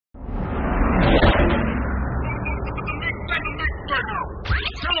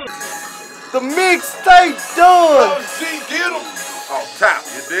nigga MixTape Don. G, get him. Off top,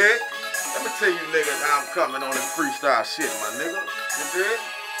 you dig? Let me tell you niggas how I'm coming on this freestyle shit, my nigga. You dig?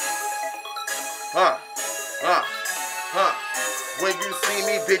 When you see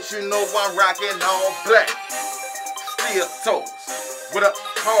me, bitch, you know I'm rocking all black. Steel toes with a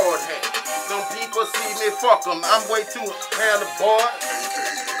hard hat. Some people see me, fuck them. I'm way too hella boy.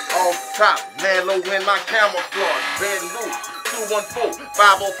 Off top, Nalo in my camouflage. Bed loose.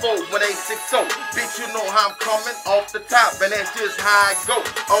 214-504-1860. Bitch, you know how I'm coming off the top, and that's just how I go.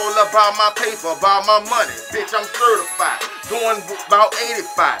 All about my paper, about my money. Bitch, I'm certified. Doing about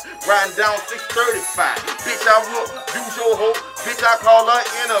 85. Riding down 635. Bitch, I will use your hoe. Bitch, I call her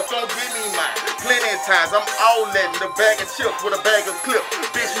in up. Don't give me mine. Plenty of times I'm all letting the bag of chips with a bag of clips.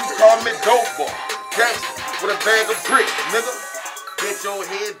 Bitch, you call me dope boy. Gangsta with a bag of bricks, nigga. Get your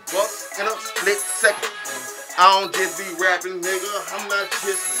head bust in a split second. I don't just be rapping, nigga. I'm not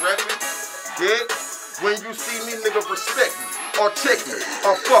just rapping. Dig? When you see me, nigga, respect me. Or check me.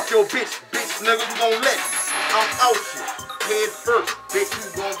 Or fuck your bitch. Bitch, nigga, you gon' let me. I'm out here. Head first. Bitch, you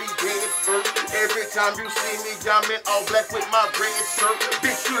gon' be dead first. Every time you see me, I'm in all black with my red shirt.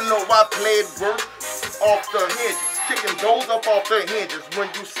 Bitch, you know I played work off the hinges. Kicking those up off the hinges.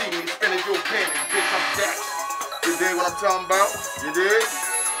 When you see me spinning your pennies. Bitch, I'm Jackson. You dig what I'm talking about? You dig?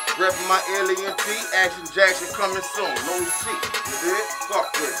 Reppin' my Alien Ent, Action Jackson coming soon. No shit. You dig? Fuck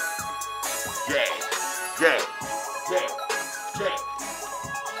with it. Yeah.